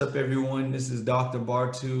What's up, everyone? This is Dr.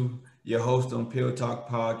 Bartu, your host on Pill Talk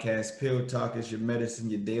Podcast. Pill Talk is your medicine,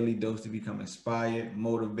 your daily dose to become inspired,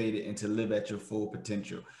 motivated, and to live at your full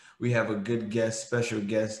potential. We have a good guest, special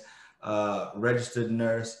guest, registered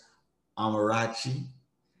nurse Amarachi,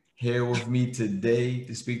 here with me today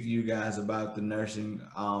to speak to you guys about the nursing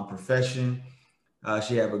profession.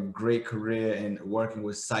 She have a great career in working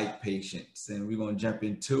with sight patients, and we're gonna jump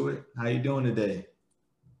into it. How you doing today?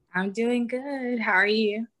 I'm doing good. How are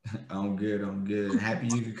you? I'm good. I'm good. Happy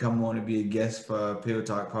you could come on and be a guest for Pill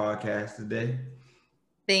Talk Podcast today.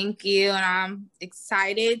 Thank you. And I'm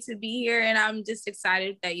excited to be here. And I'm just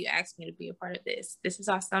excited that you asked me to be a part of this. This is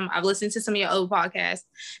awesome. I've listened to some of your old podcasts.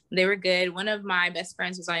 They were good. One of my best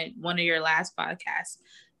friends was on one of your last podcasts,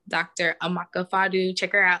 Dr. Amaka Fadu.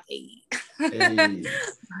 Check her out. Hey,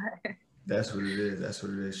 that's what it is. That's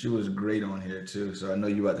what it is. She was great on here too. So I know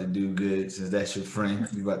you about to do good since that's your friend.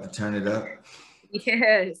 You about to turn it up.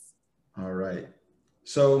 Yes. All right.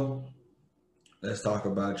 So let's talk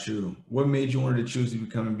about you. What made you want to choose to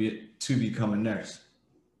become a nurse?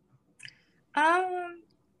 I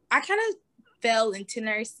kind of fell into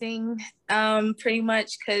nursing pretty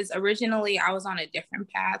much because originally I was on a different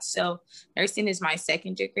path. So nursing is my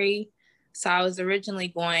second degree. So I was originally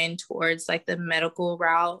going towards like the medical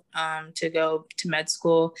route to go to med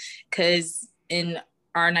school because in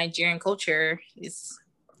our Nigerian culture, it's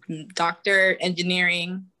doctor,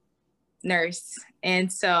 engineering, nurse. And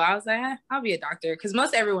so I was like, I'll be a doctor because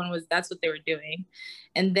most everyone that's what they were doing.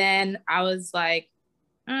 And then I was like,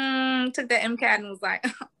 took the MCAT and was like,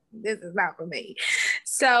 this is not for me.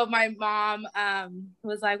 So my mom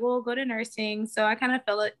was like, well, go to nursing. So I kind of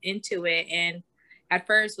fell into it. And at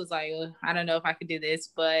first was like, I don't know if I could do this.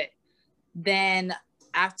 But then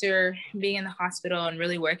after being in the hospital and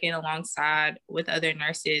really working alongside with other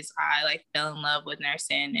nurses, I like fell in love with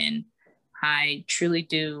nursing, and I truly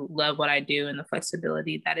do love what I do and the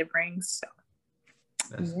flexibility that it brings. So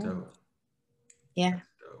That's dope. Yeah. That's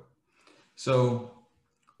dope. So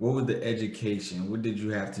what was the education? What did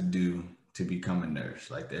you have to do to become a nurse,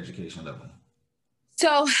 like the education level?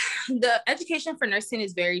 So the education for nursing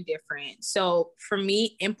is very different. So for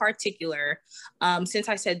me in particular, since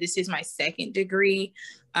I said this is my second degree,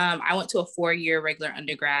 I went to a 4-year regular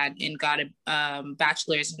undergrad and got a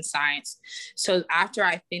bachelor's in science. So after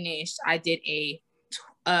I finished, I did a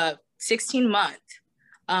 16-month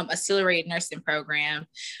accelerated nursing program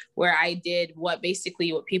where I did what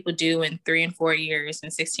people do in 3 and 4 years in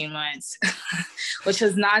 16 months, which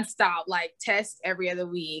was nonstop, like tests every other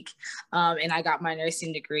week. And I got my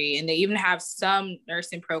nursing degree. And they even have some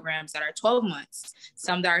nursing programs that are 12 months,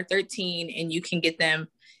 some that are 13, and you can get them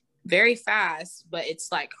very fast, but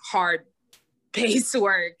it's like hard paced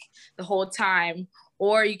work the whole time.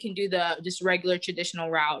 Or you can do the just regular traditional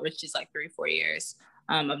route, which is like 3-4 years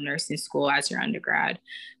of nursing school as your undergrad,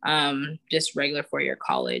 just regular 4-year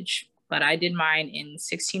college. But I did mine in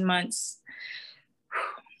 16 months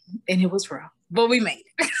and it was rough, but we made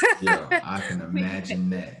it. Yeah, I can imagine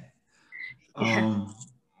that. Yeah.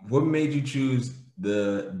 What made you choose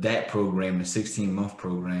that program, the 16-month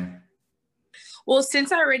program? Well,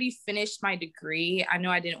 since I already finished my degree, I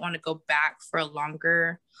know I didn't want to go back for a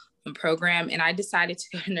longer program, and I decided to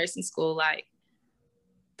go to nursing school like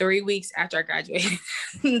 3 weeks after I graduated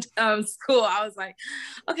school. I was like,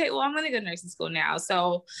 okay, well, I'm going to go to nursing school now.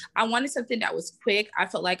 So I wanted something that was quick. I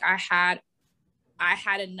felt like I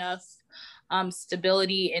had enough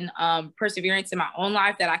stability and perseverance in my own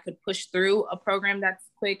life that I could push through a program that's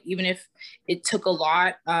quick, even if it took a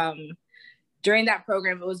lot. During that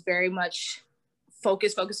program, it was very much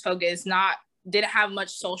focus, didn't have much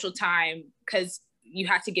social time because you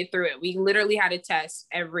had to get through it. We literally had a test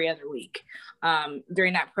every other week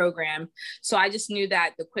during that program. So I just knew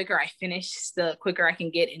that the quicker I finish, the quicker I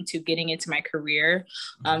can get into getting into my career.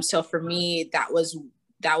 So for me, that was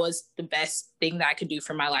the best thing that I could do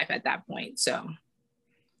for my life at that point. So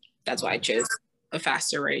that's why I chose a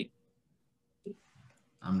faster rate.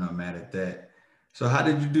 I'm not mad at that. So how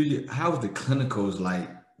was the clinicals like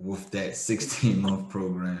with that 16-month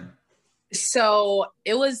program? So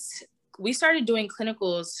we started doing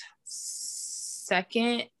clinicals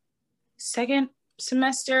second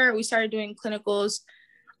semester. We started doing clinicals.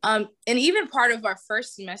 And even part of our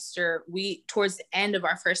first semester, towards the end of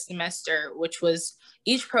our first semester, which was,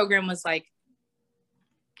 each program was like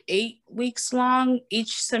 8 weeks long.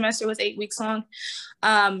 Each semester was 8 weeks long.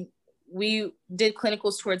 We did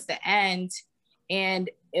clinicals towards the end, and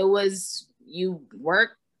it was, you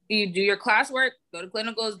do your classwork, go to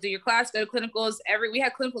clinicals, do your class, go to clinicals. We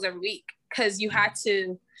had clinicals every week because you had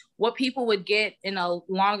to, what people would get in a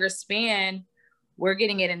longer span we're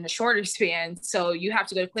getting it in the shorter span. So you have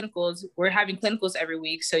to go to clinicals. We're having clinicals every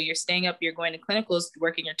week. So you're staying up, you're going to clinicals,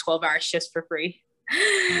 working your 12-hour shifts for free.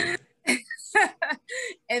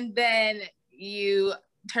 And then you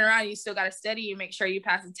turn around, you still got to study, you make sure you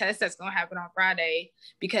pass the test that's going to happen on Friday.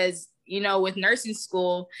 Because, with nursing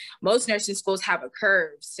school, most nursing schools have a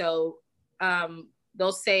curve. So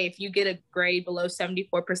they'll say if you get a grade below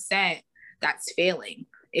 74%, that's failing.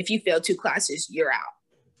 If you fail 2 classes, you're out.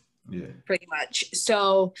 Yeah, pretty much.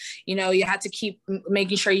 So, you have to keep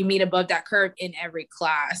making sure you meet above that curve in every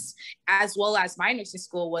class, as well as my nursing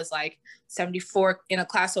school was like 74 in a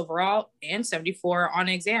class overall and 74 on an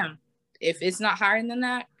exam. If it's not higher than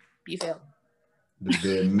that, you fail. The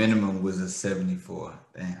bare minimum was a 74.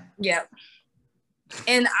 Damn. Yeah.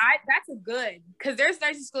 And that's a good, because there's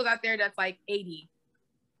nursing schools out there that's like 80%.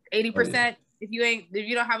 Oh, yeah. If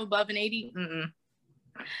you don't have above an 80,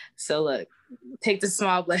 So look, take the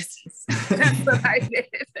small blessings. That's what I did.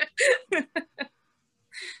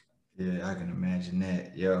 Yeah, I can imagine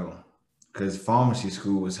that. Yo, because pharmacy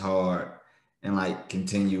school was hard and like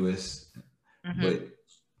continuous, but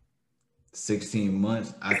 16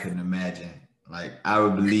 months, I couldn't imagine. Like, I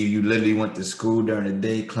would believe you literally went to school during the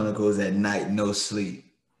day, clinicals at night, no sleep.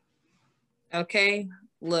 Okay,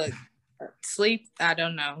 look, sleep, I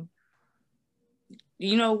don't know.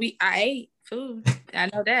 I ate food. I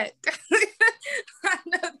know that. I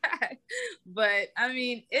know that. But I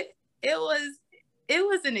mean, it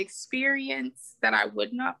was an experience that I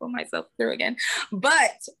would not put myself through again,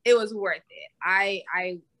 but it was worth it.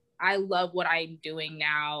 I love what I'm doing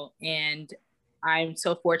now, and I'm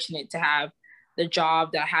so fortunate to have the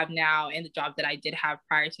job that I have now and the job that I did have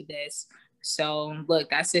prior to this. So look,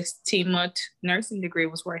 that 16-month nursing degree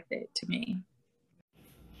was worth it to me.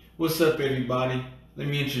 What's up, everybody? Let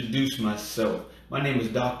me introduce myself. My name is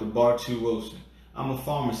Dr. Bartu Wilson. I'm a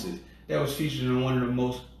pharmacist that was featured in one of the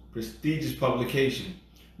most prestigious publications,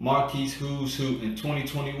 Marquis Who's Who, in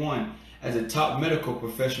 2021 as a top medical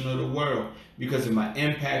professional of the world because of my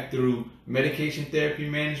impact through medication therapy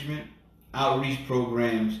management, outreach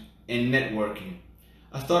programs, and networking.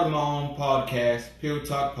 I started my own podcast, Pill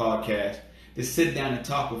Talk Podcast, to sit down and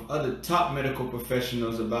talk with other top medical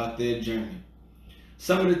professionals about their journey.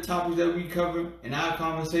 Some of the topics that we cover in our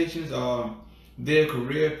conversations are their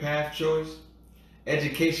career path choice,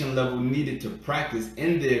 education level needed to practice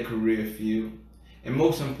in their career field, and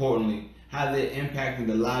most importantly, how they're impacting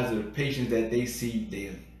the lives of the patients that they see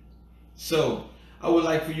daily. So, I would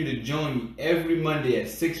like for you to join me every Monday at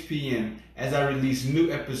 6 p.m. as I release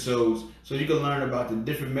new episodes so you can learn about the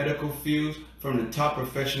different medical fields from the top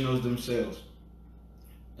professionals themselves.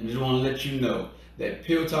 I just want to let you know that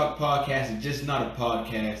Pill Talk Podcast is just not a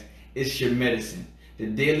podcast, it's your medicine. The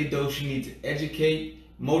daily dose you need to educate,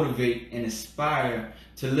 motivate, and inspire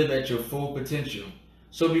to live at your full potential.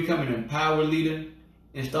 So become an empowered leader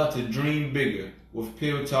and start to dream bigger with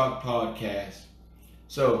Pill Talk Podcast.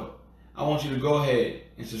 So, I want you to go ahead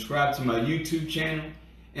and subscribe to my YouTube channel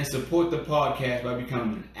and support the podcast by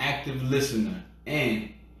becoming an active listener and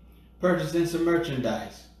purchasing some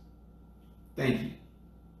merchandise. Thank you.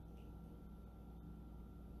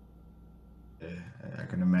 Yeah, I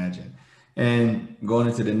can imagine. And going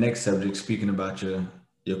into the next subject, speaking about your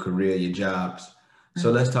career, your jobs.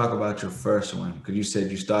 So let's talk about your first one, because you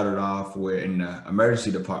said you started off in the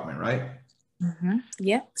emergency department, right?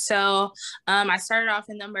 Yeah. So I started off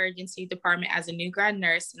in the emergency department as a new grad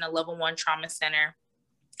nurse in a level 1 trauma center.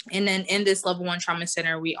 And then in this level 1 trauma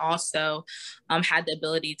center, we also had the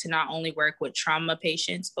ability to not only work with trauma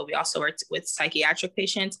patients, but we also worked with psychiatric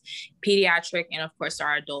patients, pediatric, and of course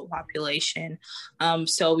our adult population.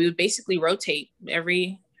 So we would basically rotate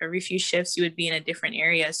every few shifts. You would be in a different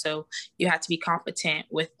area. So you had to be competent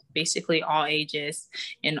with basically all ages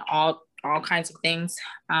and all kinds of things.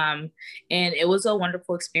 And it was a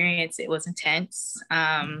wonderful experience. It was intense.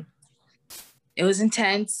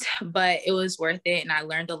 But it was worth it. And I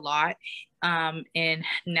learned a lot. And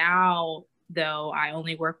now, though, I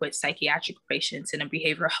only work with psychiatric patients in a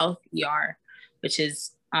behavioral health ER, which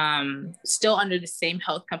is still under the same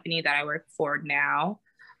health company that I work for now.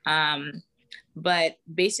 But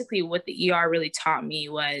basically what the ER really taught me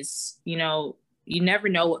was, you never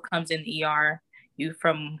know what comes in the ER. You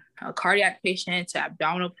from a cardiac patient to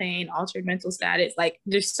abdominal pain, altered mental status, like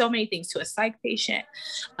there's so many things to a psych patient.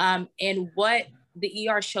 And what the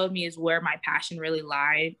ER showed me is where my passion really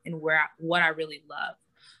lied and what I really love.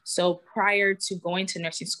 So prior to going to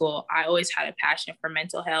nursing school, I always had a passion for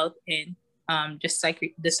mental health and just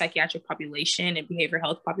the psychiatric population and behavioral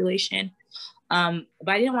health population. But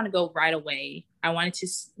I didn't want to go right away. I wanted to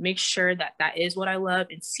make sure that that is what I love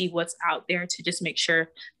and see what's out there to just make sure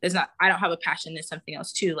I don't have a passion in something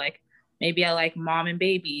else too. Like maybe I like mom and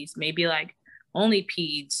babies, maybe like only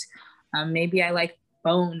peds, maybe I like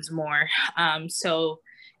bones more. So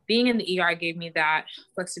being in the ER gave me that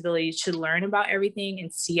flexibility to learn about everything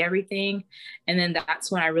and see everything. And then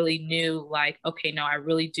that's when I really knew like, okay, no, I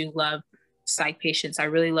really do love psych patients. I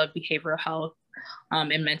really love behavioral health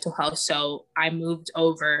and mental health. So I moved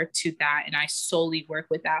over to that and I solely work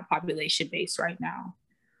with that population base right now.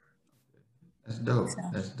 That's dope. So,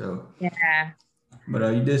 that's dope. Yeah.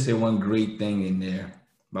 But you did say one great thing in there.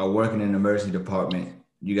 By working in the emergency department,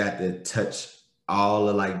 you got to touch all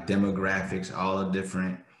the like demographics, all the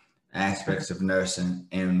different aspects of nursing,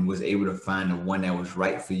 and was able to find the one that was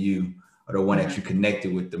right for you or the one that you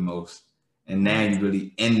connected with the most. And now you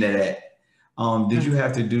really into that. Did you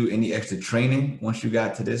have to do any extra training once you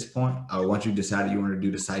got to this point, or once you decided you wanted to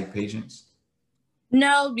do the psych patients?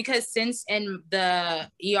 No, because since in the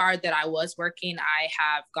ER that I was working, I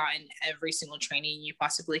have gotten every single training you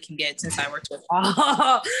possibly can get since I worked with all.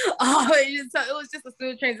 So it was just a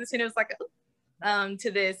smooth transition. It was like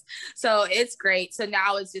to this. So it's great. So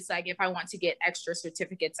now it's just like if I want to get extra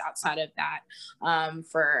certificates outside of that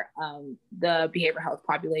for the behavioral health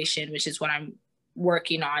population, which is what I'm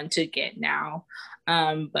working on to get now.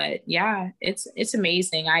 But yeah, it's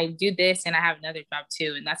amazing. I do this and I have another job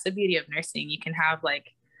too. And that's the beauty of nursing. You can have like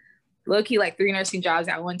low-key like 3 nursing jobs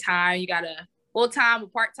at one time. You got a full-time, a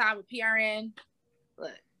part-time, a PRN.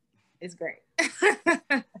 Look, it's great.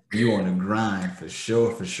 You on the grind for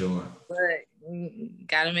sure. But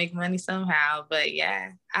gotta make money somehow. But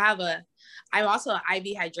yeah, I'm also an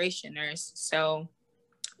IV hydration nurse. So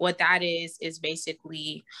what that is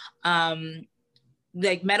basically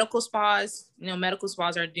like medical spas. Medical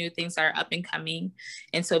spas are new things that are up and coming.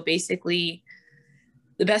 And so basically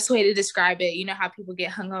the best way to describe it, how people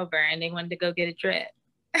get hungover and they wanted to go get a drip.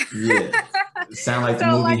 Yeah. It sounds like the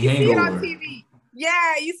movie like Hangover. You see it on TV.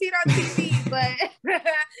 Yeah, you see it on TV, but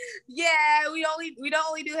yeah, we don't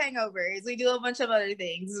only do hangovers. We do a bunch of other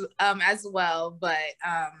things as well. But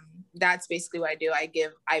that's basically what I do. I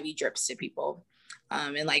give IV drips to people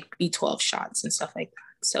and like B12 shots and stuff like that.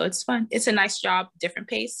 So it's fun. It's a nice job, different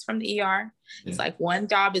pace from the ER. Yeah. It's like one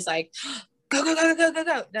job is like, go.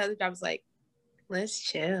 The other job is like, let's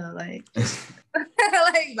chill, like,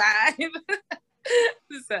 like vibe.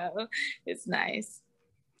 So it's nice.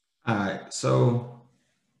 All right. So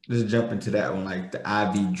let's jump into that one, like the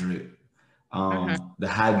IV drip, the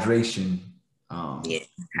hydration.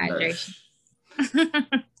 Hydration.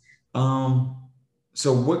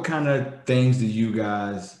 So what kind of things do you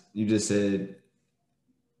just said,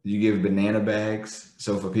 you give banana bags.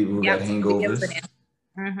 So for people who got hangovers,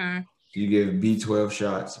 you give B12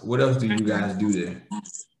 shots. What else do you guys do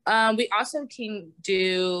there? We also can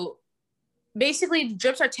do, basically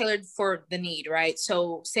drips are tailored for the need, right?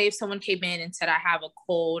 So say if someone came in and said, I have a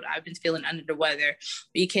cold, I've been feeling under the weather,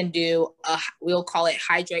 we can do we'll call it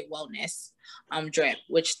Hydrate Wellness drip,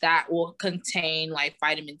 which that will contain like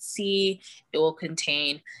vitamin C. It will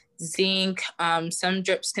contain zinc. Some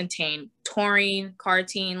drips contain taurine,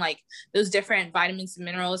 carotene, like those different vitamins and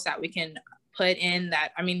minerals that we can put in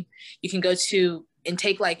that. I mean, you can go to and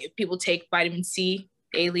take, like if people take vitamin C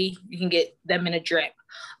daily, you can get them in a drip.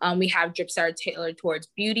 We have drips that are tailored towards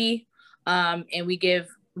beauty, and we give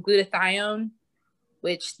glutathione,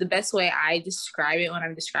 which the best way I describe it when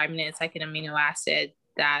I'm describing it, it's like an amino acid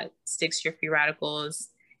that sticks to your free radicals.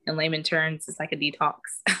 In layman terms, it's like a detox.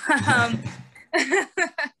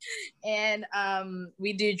 And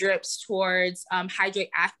we do drips towards Hydrate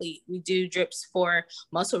Athlete. We do drips for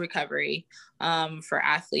muscle recovery for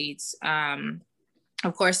athletes.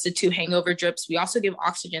 Of course, the 2 hangover drips. We also give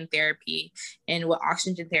oxygen therapy. And what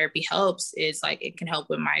oxygen therapy helps is like it can help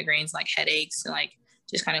with migraines, like headaches, and like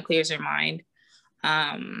just kind of clears your mind.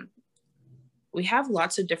 We have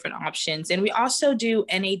lots of different options. And we also do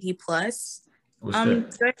NAD plus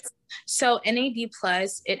drips. So NAD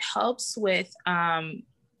plus, it helps with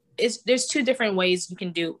there's 2 different ways you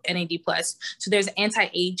can do NAD plus. So there's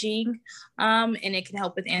anti-aging, and it can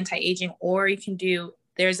help with anti-aging, or you can do,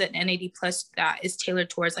 there's an NAD plus that is tailored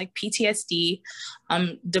towards like PTSD,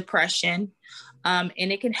 depression, and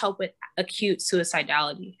it can help with acute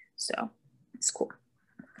suicidality. So it's cool.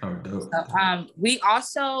 Oh, dope. So, we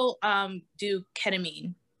also do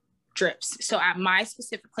ketamine drips. So at my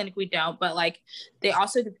specific clinic, we don't, but like they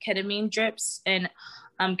also do ketamine drips, and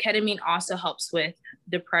ketamine also helps with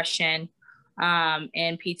depression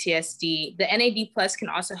and PTSD. The NAD plus can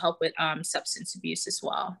also help with substance abuse as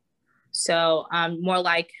well. So more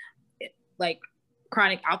like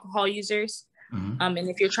chronic alcohol users. And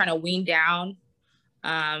if you're trying to wean down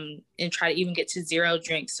and try to even get to 0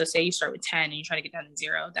 drinks. So say you start with 10 and you try to get down to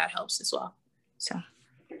 0, that helps as well. So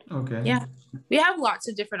okay. Yeah, we have lots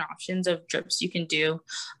of different options of drips you can do.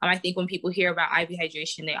 I think when people hear about IV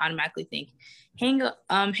hydration, they automatically think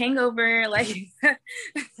hangover, like,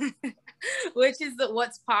 which is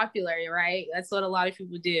what's popular, right? That's what a lot of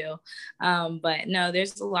people do. But no,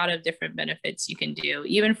 there's a lot of different benefits you can do,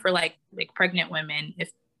 even for like pregnant women.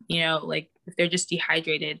 If if they're just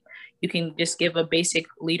dehydrated, you can just give a basic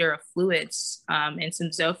liter of fluids and some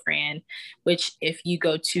Zofran, which if you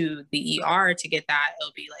go to the ER to get that,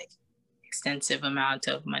 it'll be like extensive amount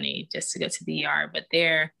of money just to go to the ER. But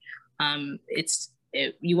there,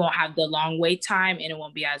 you won't have the long wait time and it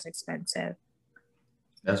won't be as expensive.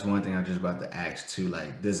 That's one thing I was just about to ask too.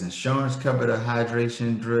 Like, does insurance cover the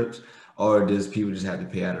hydration drips, or does people just have to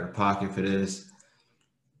pay out of their pocket for this?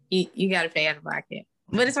 You got to pay out of pocket,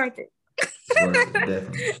 but it's worth it. It's worth it,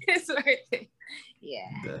 definitely. It's worth it.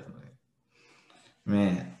 Yeah. Definitely.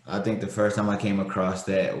 Man, I think the first time I came across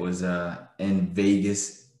that was in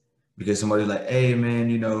Vegas, because somebody was like, "Hey, man,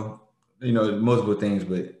 multiple things,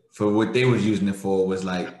 but for what they was using it for was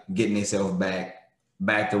like getting themselves back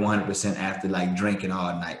to 100% after like drinking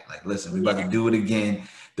all night. Like, listen, we about to do it again.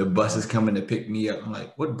 The bus is coming to pick me up." I'm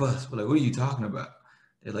like, "What bus?" We're like, "What are you talking about?"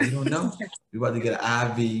 They're like, "You don't know? We about to get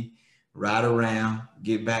an IV, ride around,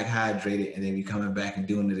 get back hydrated, and then we coming back and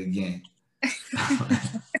doing it again."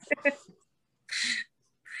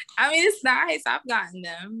 I mean, it's nice. I've gotten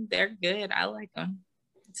them. They're good. I like them.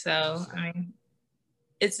 So, I mean,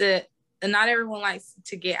 not everyone likes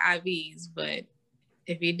to get IVs, but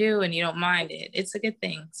if you do and you don't mind it, it's a good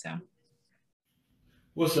thing. So.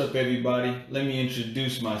 What's up, everybody? Let me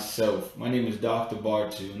introduce myself. My name is Dr.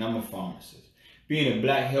 Bartu, and I'm a pharmacist. Being a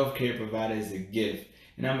Black healthcare provider is a gift,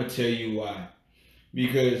 and I'm going to tell you why.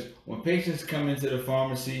 Because when patients come into the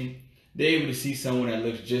pharmacy, they're able to see someone that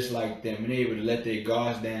looks just like them, and they're able to let their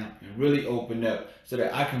guards down and really open up so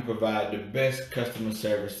that I can provide the best customer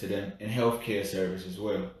service to them and healthcare service as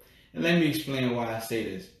well. And let me explain why I say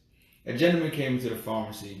this. A gentleman came into the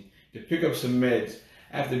pharmacy to pick up some meds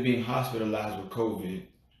after being hospitalized with COVID.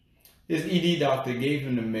 His ED doctor gave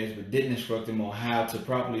him the meds but didn't instruct him on how to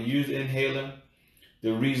properly use the inhaler,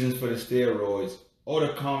 the reasons for the steroids, or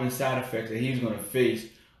the common side effects that he's going to face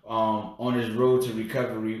on his road to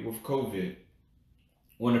recovery with COVID.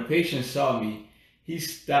 When the patient saw me, he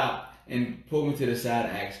stopped and pulled me to the side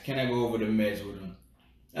and asked, "Can I go over the meds with him?"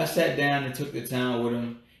 I sat down and took the time with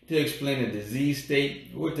him to explain the disease state,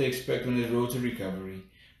 what to expect on his road to recovery,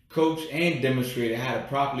 coach and demonstrated how to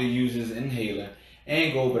properly use his inhaler,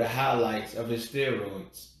 and go over the highlights of his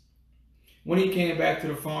steroids. When he came back to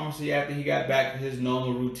the pharmacy after he got back to his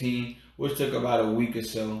normal routine, which took about a week or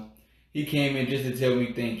so, he came in just to tell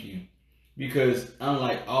me thank you. Because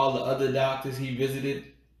unlike all the other doctors he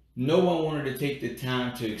visited, no one wanted to take the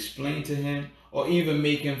time to explain to him or even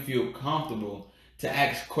make him feel comfortable to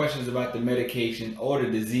ask questions about the medication or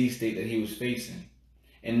the disease state that he was facing.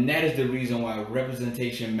 And that is the reason why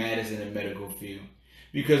representation matters in the medical field.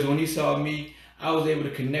 Because when he saw me, I was able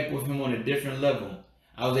to connect with him on a different level.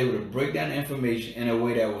 I was able to break down the information in a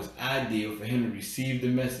way that was ideal for him to receive the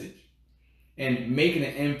message. And making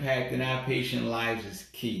an impact in our patient lives is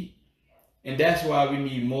key. And that's why we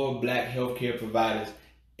need more Black healthcare providers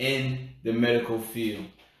in the medical field.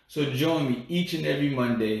 So join me each and every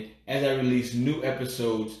Monday as I release new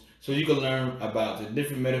episodes so you can learn about the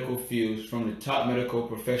different medical fields from the top medical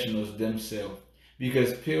professionals themselves.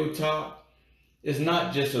 Because Pill Talk is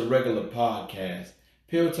not just a regular podcast.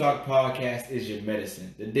 Pill Talk Podcast is your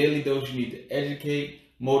medicine, the daily dose you need to educate,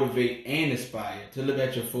 motivate, and inspire to live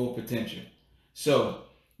at your full potential. So,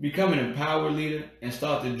 become an empowered leader and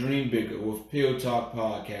start to dream bigger with Pill Talk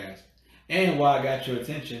Podcast. And while I got your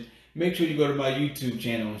attention, make sure you go to my YouTube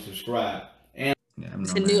channel and subscribe. And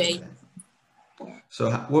it's a new age.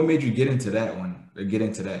 So, what made you get into that one? Or get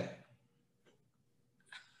into that?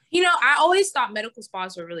 I always thought medical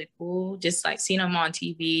spas were really cool. Just like seeing them on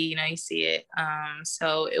TV, you see it.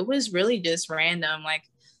 So it was really just random. Like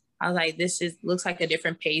I was like, looks like a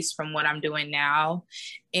different pace from what I'm doing now.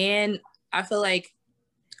 And I feel like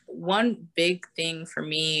one big thing for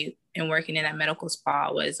me in working in that medical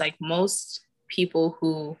spa was like most people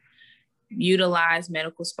who utilize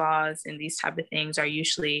medical spas and these type of things are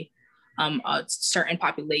usually a certain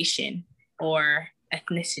population or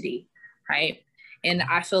ethnicity, right? And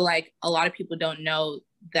I feel like a lot of people don't know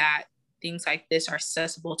that things like this are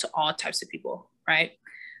accessible to all types of people, right?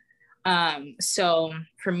 So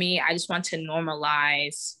for me, I just want to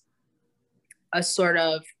normalize a sort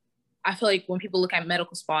of I feel like when people look at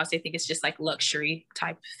medical spas, they think it's just like luxury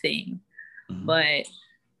type thing. Mm-hmm. But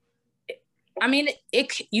I mean,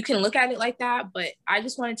 you can look at it like that, but I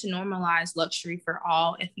just wanted to normalize luxury for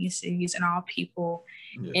all ethnicities and all people,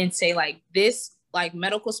 and say like this, like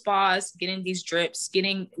medical spas, getting these drips,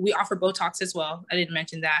 we offer Botox as well. I didn't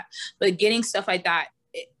mention that, but getting stuff like that,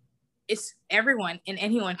 it's everyone and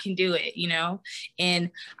anyone can do it, you know?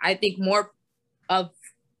 And I think more of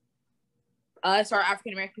us or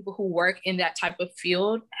African-American people who work in that type of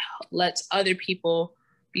field lets other people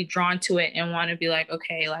be drawn to it and want to be like,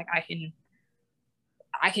 okay, like I can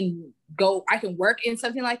work in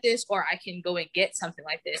something like this, or I can go and get something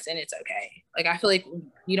like this and it's okay. Like, I feel like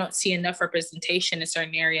you don't see enough representation in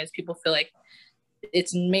certain areas. People feel like it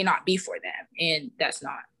may not be for them, and that's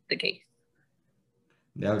not the case.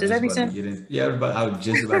 Does that make sense? I was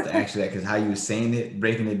just about to ask you that, because how you were saying it,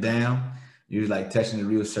 breaking it down, you was like touching the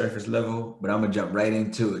real surface level, but I'm gonna jump right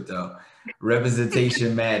into it though.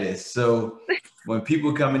 Representation matters. So when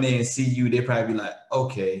people coming in and see you, they probably be like,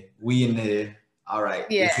 okay, we in there. All right.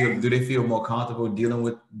 Yeah. Do they feel more comfortable dealing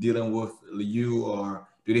with you, or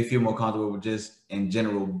do they feel more comfortable with just in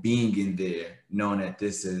general being in there, knowing that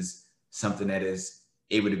this is something that is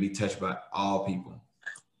able to be touched by all people?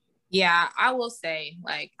 Yeah, I will say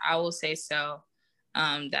so,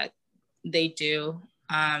 that they do.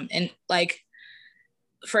 And like,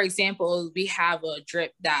 for example, we have a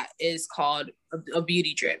drip that is called a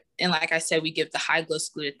beauty drip. And like I said, we give the high dose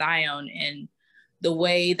glutathione, and the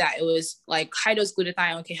way that it was like high dose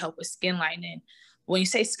glutathione can help with skin lightening. When you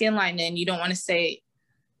say skin lightening, you don't want to say,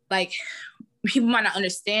 like, people might not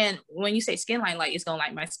understand when you say skin line, like it's gonna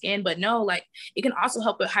light my skin, but no, like it can also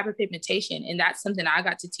help with hyperpigmentation. And that's something I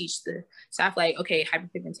got to teach the staff, like, okay,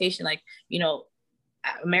 hyperpigmentation, like, you know,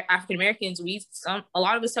 African Americans, a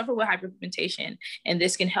lot of us suffer with hyperpigmentation, and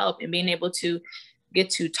this can help. And being able to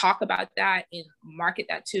get to talk about that and market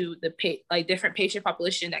that to the different patient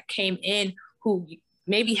population that came in, who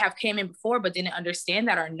maybe have came in before but didn't understand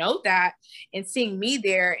that or know that, and seeing me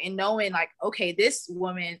there and knowing like, okay, this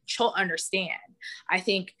woman, she'll understand. I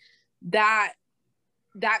think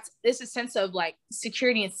it's a sense of like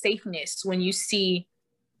security and safeness when you see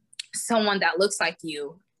someone that looks like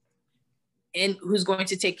you and who's going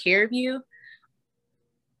to take care of you.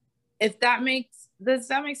 Does that make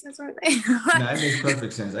sense? No, it makes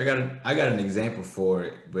perfect sense. I got an example for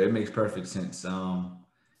it, but it makes perfect sense. I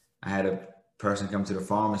had a person come to the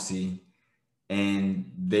pharmacy,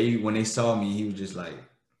 and when they saw me, he was just like,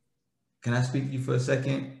 "Can I speak to you for a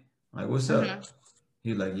second?" I'm like, "What's up?"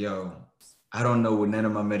 He was like, "Yo, I don't know what none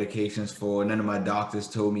of my medications for. None of my doctors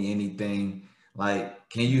told me anything. Like,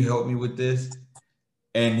 can you help me with this?"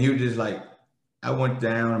 And he was just like, I went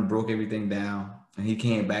down and broke everything down. And he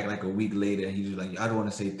came back like a week later. And he was like, I don't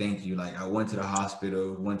want to say thank you. Like, I went to the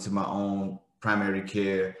hospital, went to my own primary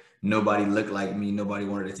care. Nobody looked like me. Nobody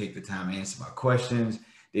wanted to take the time to answer my questions.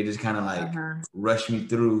 They just kind of like rushed me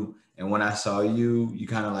through. And when I saw you, you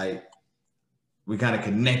kind of like, we kind of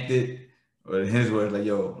connected. Or his words, like,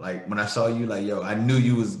 yo, like when I saw you, like, yo, I knew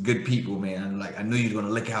you was good people, man. I'm like, I knew you was going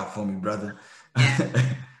to look out for me, brother.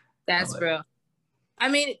 Yeah. That's like, real. I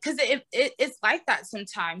mean, because it's like that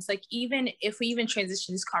sometimes. Like, even if we even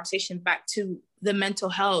transition this conversation back to the mental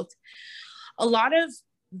health, a lot of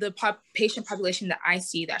the patient population that I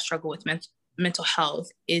see that struggle with mental health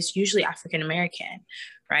is usually African American,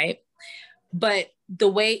 right? But the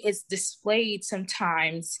way it's displayed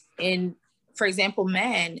sometimes in, for example,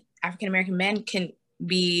 African American men can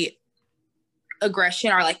be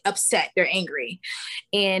aggression or like upset, they're angry.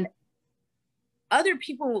 And other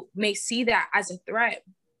people may see that as a threat,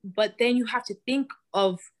 but then you have to think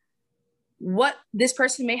of what this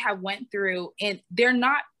person may have went through, and they're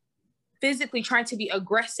not physically trying to be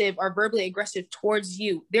aggressive or verbally aggressive towards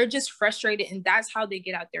you. They're just frustrated, and that's how they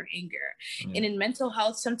get out their anger. Yeah. And in mental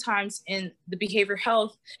health, sometimes in the behavioral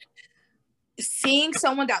health, seeing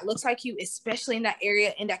someone that looks like you, especially in that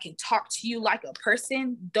area, and that can talk to you like a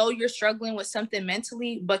person, though you're struggling with something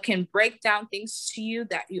mentally, but can break down things to you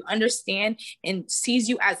that you understand and sees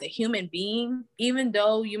you as a human being, even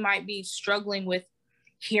though you might be struggling with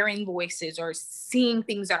hearing voices or seeing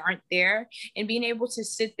things that aren't there, and being able to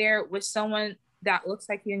sit there with someone that looks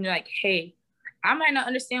like you and you're like, hey, I might not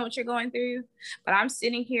understand what you're going through, but I'm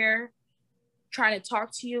sitting here trying to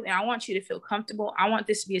talk to you, and I want you to feel comfortable. I want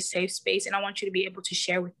this to be a safe space, and I want you to be able to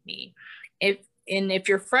share with me. If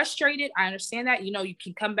you're frustrated, I understand that, you know, you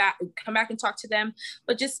can come back and talk to them,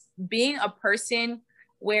 but just being a person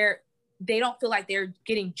where they don't feel like they're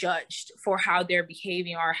getting judged for how they're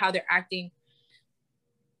behaving or how they're acting,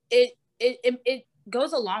 it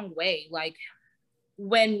goes a long way. Like,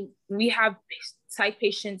 when we have psych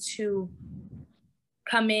patients who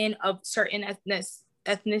come in of certain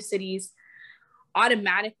ethnicities,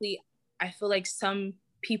 automatically, I feel like some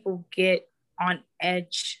people get on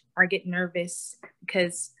edge or get nervous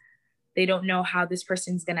because they don't know how this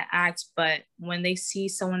person's going to act. But when they see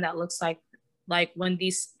someone that looks like when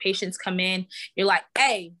these patients come in, you're like,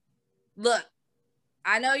 hey, look,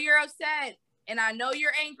 I know you're upset and I know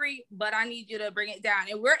you're angry, but I need you to bring it down.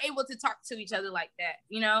 And we're able to talk to each other like that,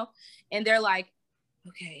 you know? And they're like,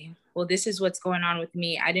 okay, well, this is what's going on with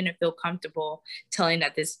me. I didn't feel comfortable telling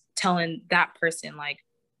that person, like,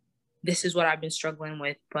 this is what I've been struggling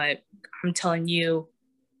with, but I'm telling you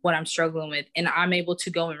what I'm struggling with. And I'm able to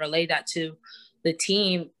go and relay that to the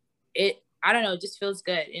team. I don't know, it just feels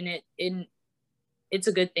good. And it's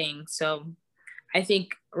a good thing. So I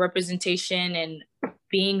think representation and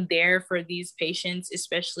being there for these patients,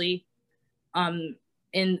 especially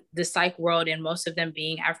in the psych world, and most of them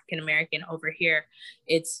being African-American over here,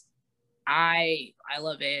 I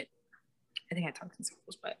love it. I think I talked in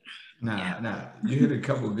circles, but Nah, you hit a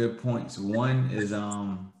couple of good points. One is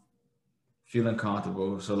feeling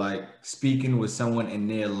comfortable. So like speaking with someone in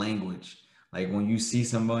their language. Like when you see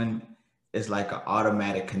someone, it's like an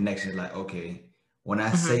automatic connection. Like, okay, when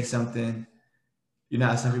I say something, you know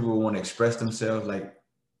how some people want to express themselves, like,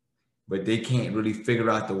 but they can't really figure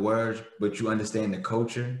out the words, but you understand the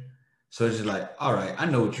culture. So it's just like, all right, I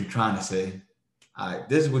know what you're trying to say. All right,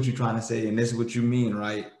 this is what you're trying to say, and this is what you mean,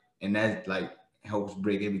 right? And that like helps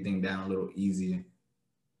break everything down a little easier.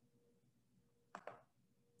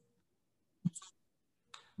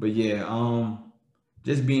 But yeah,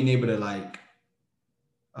 just being able to like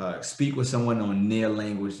speak with someone on their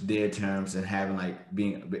language, their terms, and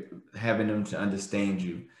having them to understand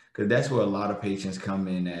you, because that's where a lot of patients come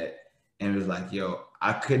in at, and it was like, yo,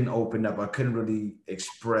 I couldn't open up, I couldn't really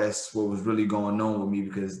express what was really going on with me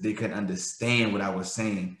because they couldn't understand what I was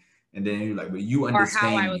saying, and then you're like, but you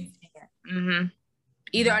understand or how I was me. saying it. Mm-hmm.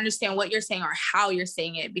 Either understand what you're saying or how you're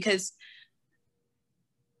saying it, because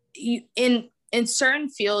in certain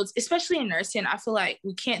fields, especially in nursing, I feel like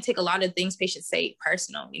we can't take a lot of things patients say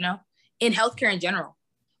personal, you know, in healthcare in general,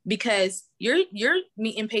 because you're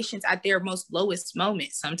meeting patients at their most lowest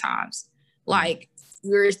moment sometimes. Like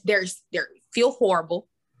they feel horrible,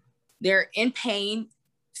 they're in pain,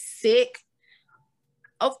 sick.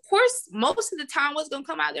 Of course, most of the time what's going to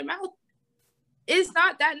come out of their mouth is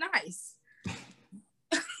not that nice.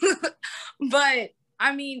 But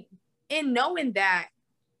I mean, in knowing that,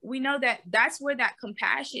 we know that that's where that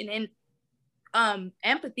compassion and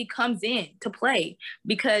empathy comes in to play.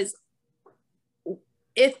 Because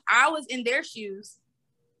if I was in their shoes,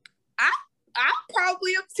 I'm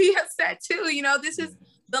probably upset too. You know, this is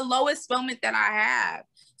the lowest moment that I have.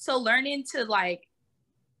 So learning to like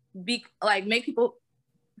make people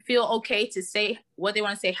feel okay to say what they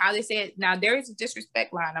want to say, how they say it. Now there is a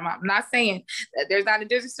disrespect line. I'm not saying that there's not a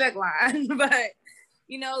disrespect line, but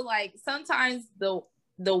you know, like sometimes the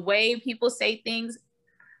way people say things,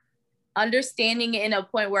 understanding it in a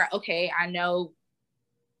point where, okay, I know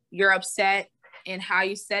you're upset and how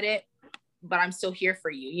you said it, but I'm still here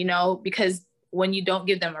for you, you know, because when you don't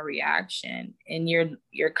give them a reaction and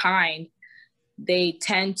you're kind, they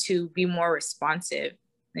tend to be more responsive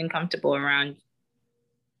and comfortable around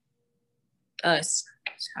us.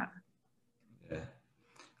 So. Yeah.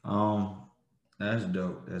 That's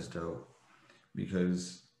dope. That's dope.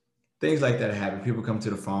 Because things like that happen. People come to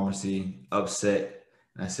the pharmacy upset,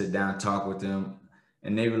 and I sit down and talk with them,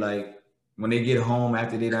 and they were like, when they get home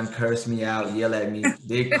after they done curse me out, yell at me,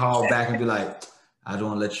 they call back and be like, I don't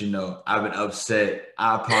want to let you know I've been upset.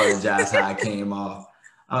 I apologize how I came off.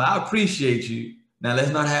 I appreciate you. Now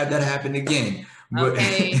let's not have that happen again. But,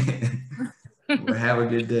 okay. but have a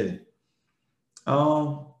good day.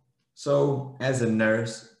 So as a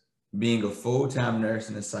nurse, being a full-time nurse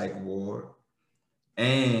in a psych ward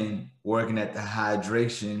and working at the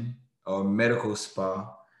hydration or medical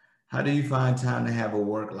spa, how do you find time to have a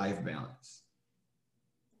work-life balance?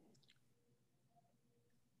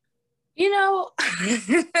 You know, I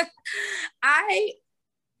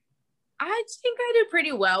think I do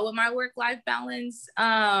pretty well with my work-life balance.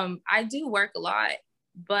 I do work a lot,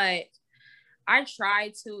 but I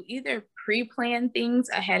try to either pre-plan things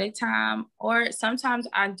ahead of time, or sometimes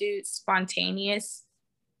I do spontaneous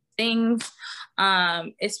things.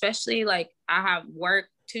 Especially like I have work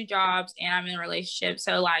 2 jobs and I'm in a relationship.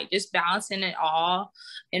 So like just balancing it all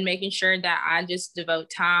and making sure that I just devote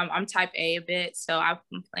time. I'm type A a bit, so I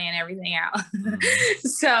plan everything out.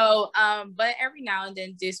 So, but every now and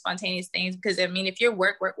then do spontaneous things, because I mean, if you're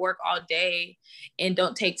work all day and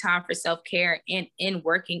don't take time for self-care, and in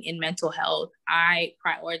working in mental health, I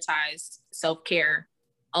prioritize self-care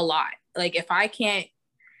a lot. Like if I can't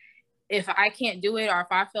do it, or if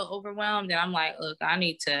I feel overwhelmed, then I'm like, look, I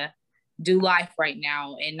need to do life right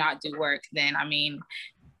now and not do work. Then, I mean,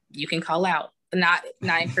 you can call out. Not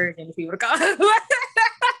encouraging people to call out.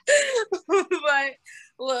 But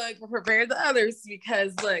look, we're prepared to others,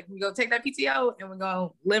 because look, we're going to take that PTO and we're going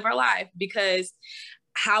to live our life. Because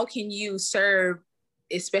how can you serve,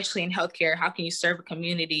 especially in healthcare, how can you serve a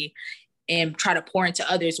community and try to pour into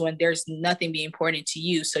others when there's nothing being poured into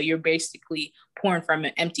you? So you're basically pouring from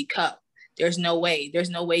an empty cup. There's no way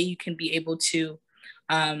you can be able to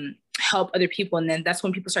help other people. And then that's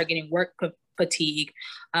when people start getting work fatigue.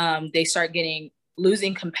 They start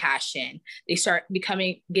losing compassion. They start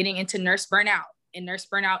getting into nurse burnout. And nurse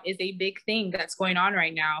burnout is a big thing that's going on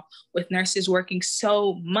right now, with nurses working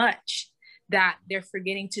so much that they're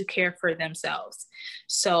forgetting to care for themselves.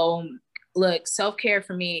 So look, self-care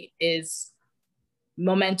for me is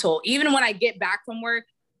monumental. Even when I get back from work,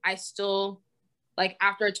 I still, like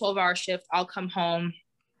after a 12-hour shift, I'll come home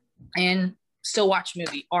and still watch a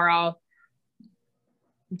movie, or I'll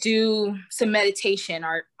do some meditation,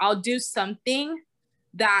 or I'll do something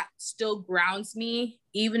that still grounds me,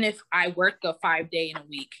 even if I work a 5-day in a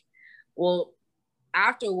week. Well,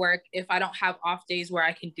 after work, if I don't have off days where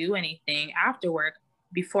I can do anything after work,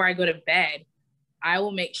 before I go to bed, I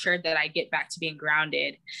will make sure that I get back to being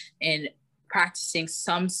grounded and practicing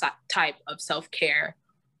some type of self-care.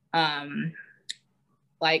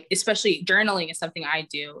 Like especially journaling is something I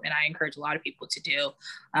do, and I encourage a lot of people to do.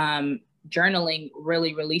 Journaling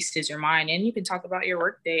really releases your mind, and you can talk about your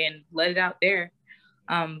work day and let it out there.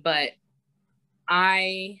 But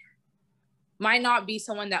I might not be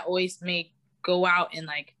someone that always may go out and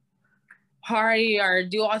like party or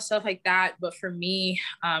do all stuff like that. But for me,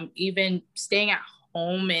 even staying at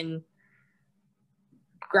home and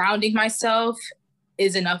grounding myself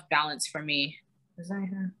is enough balance for me.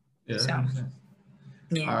 Yeah. So,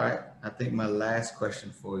 yeah. All right. I think my last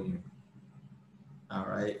question for you. All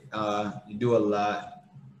right. You do a lot.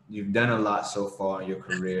 You've done a lot so far in your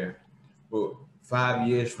career. Well, 5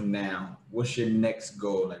 years from now, what's your next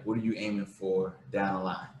goal? Like, what are you aiming for down the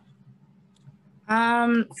line?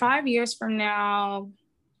 5 years from now,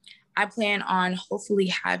 I plan on hopefully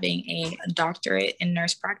having a doctorate in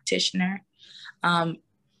nurse practitioner of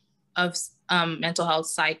mental health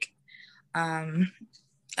psych.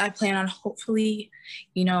 I plan on hopefully,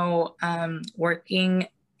 working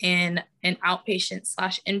in an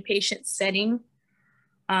outpatient/inpatient setting,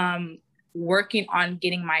 working on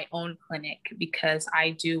getting my own clinic, because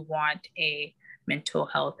I do want a mental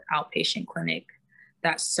health outpatient clinic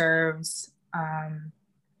that serves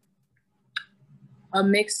a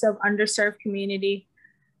mix of underserved community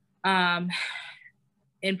and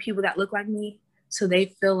people that look like me, so they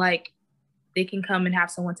feel like they can come and have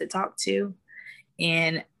someone to talk to.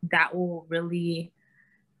 And that will really,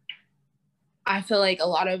 I feel like a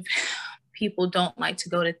lot of people don't like to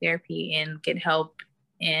go to therapy and get help,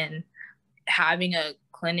 and having a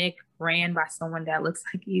clinic ran by someone that looks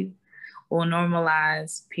like you will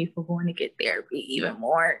normalize people going to get therapy even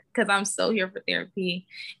more, because I'm so here for therapy.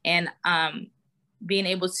 And being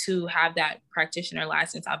able to have that practitioner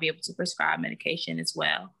license, I'll be able to prescribe medication as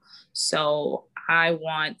well. So I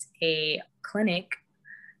want a clinic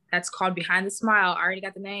that's called Behind the Smile. I already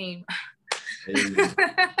got the name.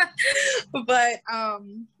 But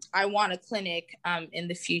I want a clinic in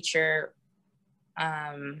the future,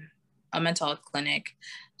 a mental health clinic.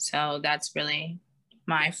 So that's really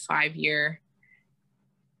my 5-year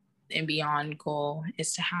and beyond goal,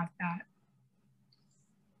 is to have that.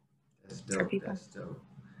 That's dope. That's dope.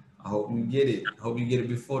 I hope you get it. I hope you get it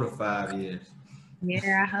before the 5 years.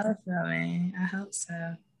 Yeah, I hope so, man. I hope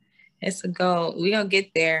so. It's a goal. We're going to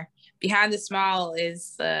get there. Behind the Smile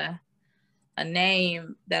is a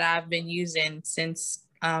name that I've been using since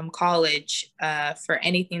college for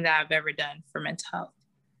anything that I've ever done for mental health.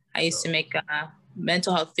 I used to make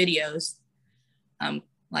mental health videos,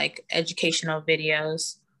 like educational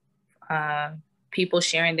videos, people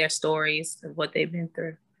sharing their stories of what they've been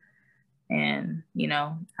through. And,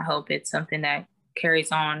 I hope it's something that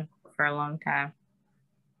carries on for a long time.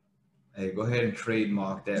 Hey, go ahead and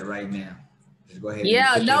trademark that right now. Just go ahead.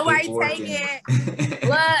 Yeah, nobody take it.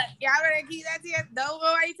 Look, y'all better keep that to you.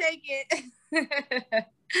 Nobody take it.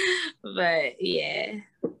 But yeah,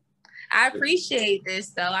 I appreciate this,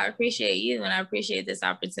 though. I appreciate you, and I appreciate this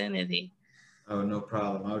opportunity. Oh, no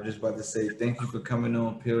problem. I was just about to say thank you for coming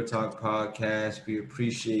on Pill Talk Podcast. We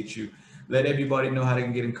appreciate you. Let everybody know how they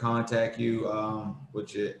can get in contact you.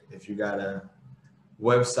 With you, if you got a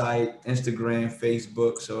website, Instagram,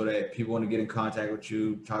 Facebook, so that people want to get in contact with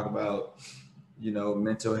you, talk about,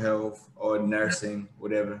 mental health or nursing,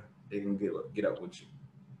 whatever, they can get up with you.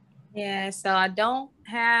 Yeah, so I don't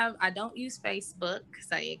use Facebook,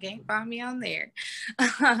 so you can't find me on there.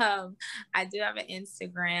 I do have an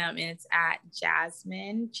Instagram, and it's at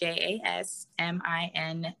Jasmine,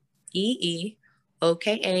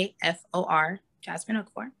 JasmineOkafor, Jasmine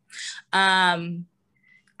Okofor.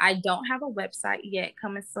 I don't have a website yet,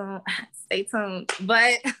 coming soon. Stay tuned.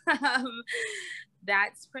 But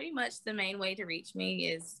that's pretty much the main way to reach me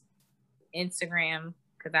is Instagram,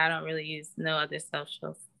 because I don't really use no other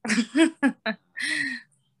socials.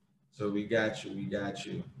 So we got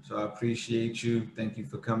you. So I appreciate you. Thank you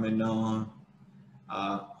for coming on.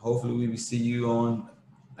 Hopefully we will see you on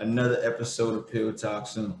another episode of Pill Talk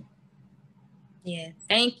soon. Yeah.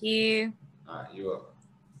 Thank you. All right, you're welcome.